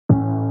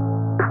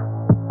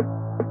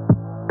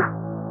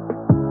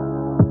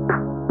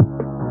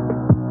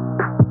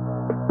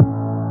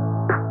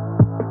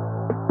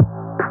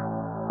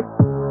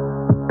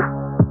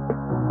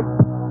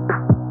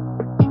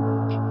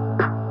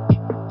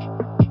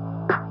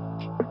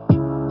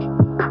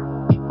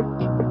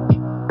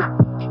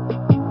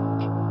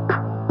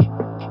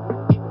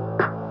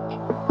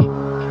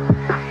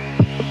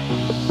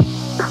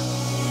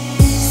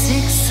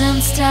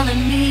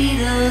telling me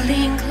to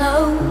lean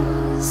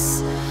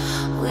close,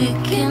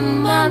 weak in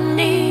my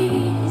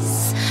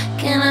knees.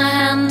 Can I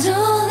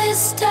handle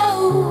this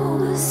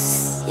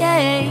dose?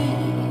 Yeah.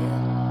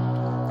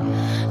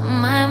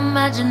 My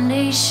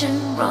imagination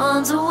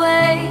runs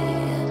away,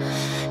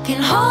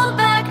 can't hold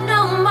back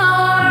no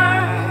more.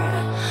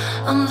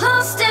 I'm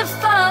lost if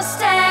I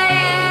stay,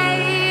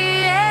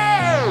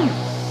 yeah.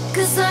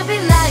 'Cause I'd be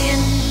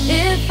lying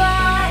if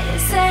I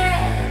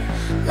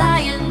said,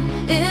 lying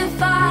if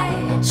I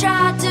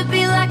tried to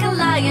be like a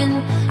lion.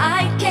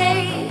 I'd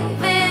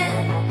cave in,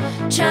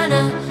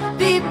 tryna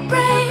be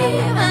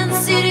brave and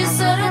cities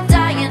sort of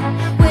dying.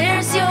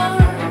 Where's your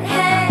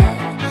head?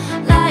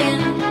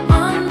 Lying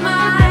on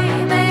my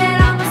bed.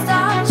 I'ma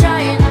stop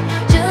trying,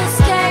 just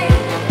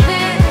cave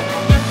in,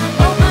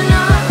 open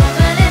up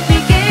and it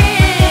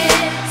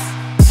begins.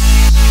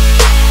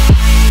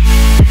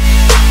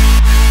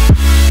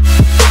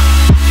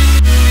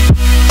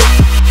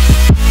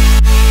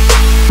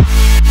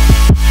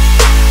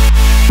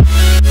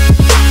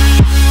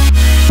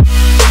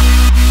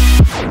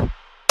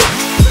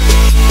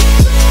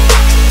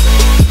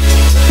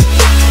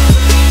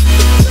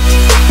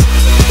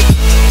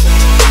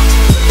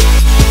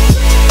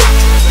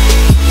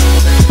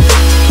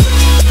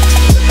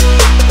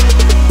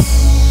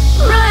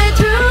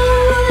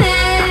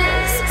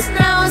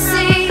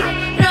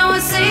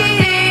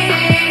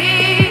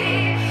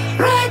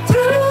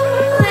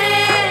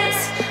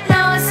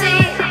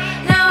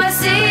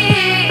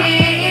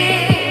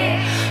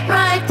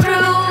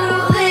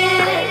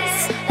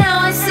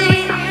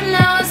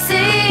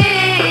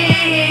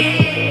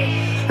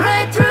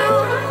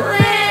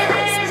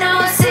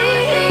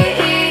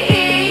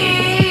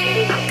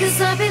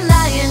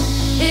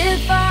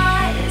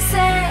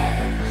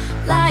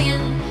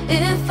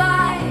 If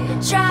I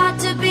tried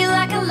to be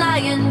like a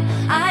lion,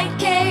 I'd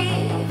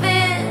cave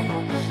in,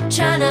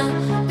 tryna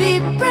be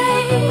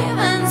brave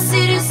and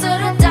cities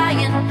sort of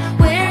dying.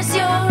 Where's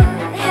your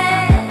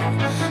head?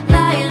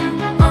 Lying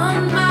on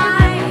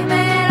my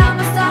bed.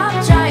 I'ma stop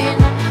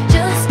trying,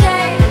 just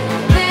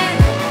cave in,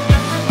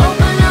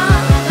 open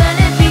up and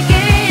it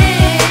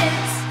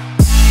begins.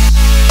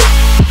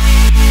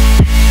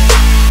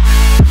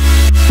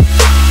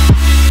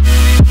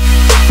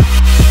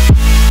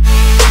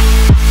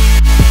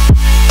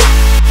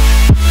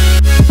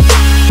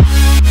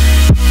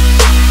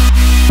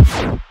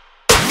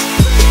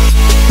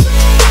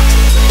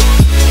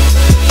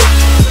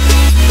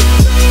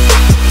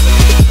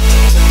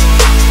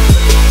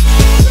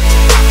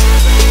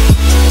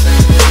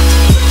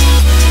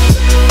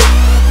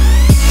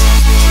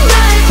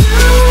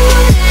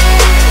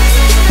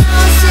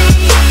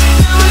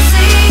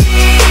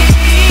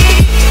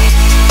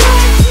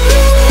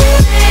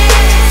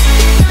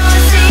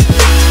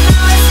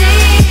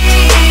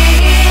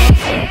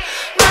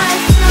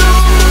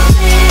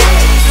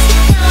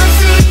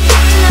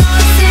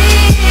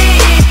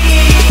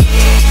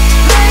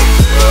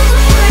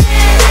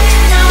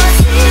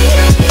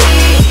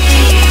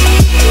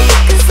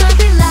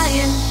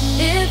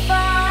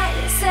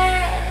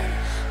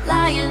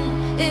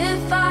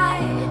 If I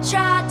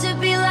tried to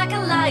be like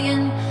a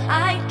lion,